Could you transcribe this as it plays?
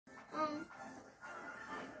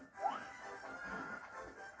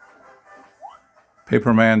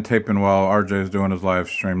Paperman taping while RJ's doing his live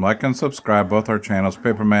stream. Like and subscribe both our channels.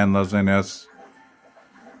 Paperman Laziness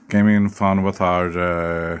Gaming and Fun with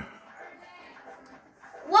RJ.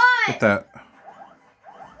 What? Get that.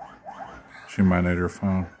 She might need her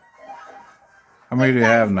phone. How many do you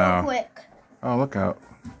have now? Quick. Oh, look out.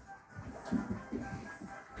 I'm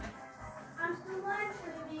still live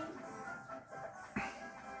streaming.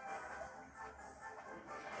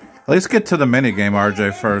 At least get to the mini game,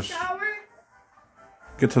 RJ, first.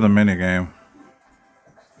 Get to the mini game.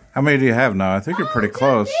 How many do you have now? I think you're pretty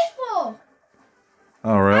close. People.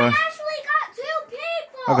 Oh, really? I actually got 2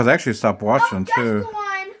 people. Oh, because I actually stopped watching, just too.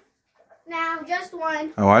 one. Now, just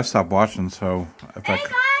one. Oh, I stopped watching, so... if Hey, I...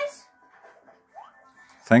 guys.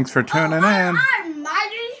 Thanks for tuning in. I'm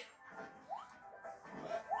mighty.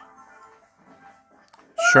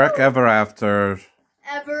 Shrek Ever After.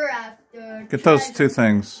 Ever after. Get those 2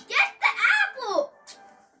 things. Get the apple.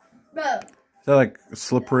 Bro. Is that like a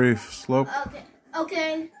slippery slope? Okay.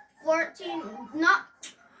 Okay. 14. Not.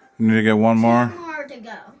 You need to get one more? 2 more to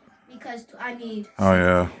go. Because I need. Oh,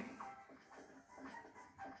 yeah.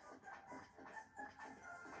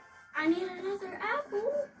 I need another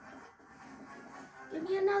apple. Give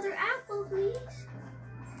me another apple, please.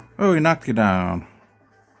 Oh, he knocked you down.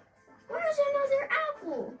 Where's another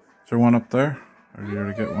apple? Is there one up there? Or did you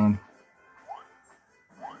already get one?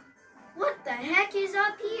 What the heck is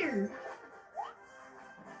up here?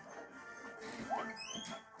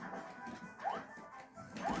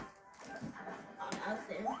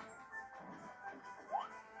 Nothing.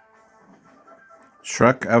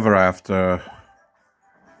 Shrek Ever After.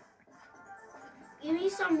 Give me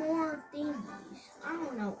some more thingies. I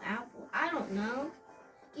don't know, apple. I don't know.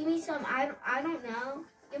 Give me some, I don't know.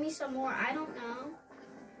 Give me some more, I don't know.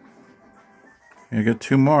 You get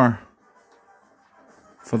 2 more.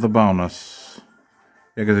 For the bonus.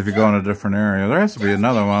 Yeah, because if you go in a different area, there has to be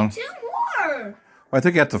another one. 2 more. Well, I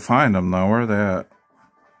think you have to find them, though. Where are they at?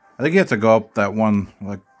 I think you have to go up that one,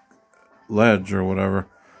 like, ledge or whatever.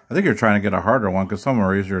 I think you're trying to get a harder one, because some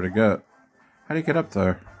are easier to get. How do you get up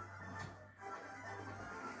there?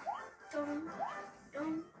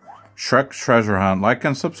 Shrek Treasure Hunt. Like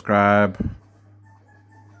and subscribe.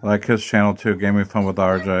 Like his channel, too. Gaming Fun with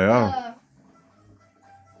RJ. Oh.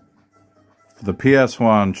 For the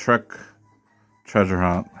PS1, Shrek Treasure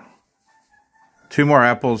Hunt. 2 more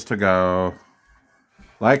apples to go.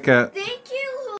 Like it.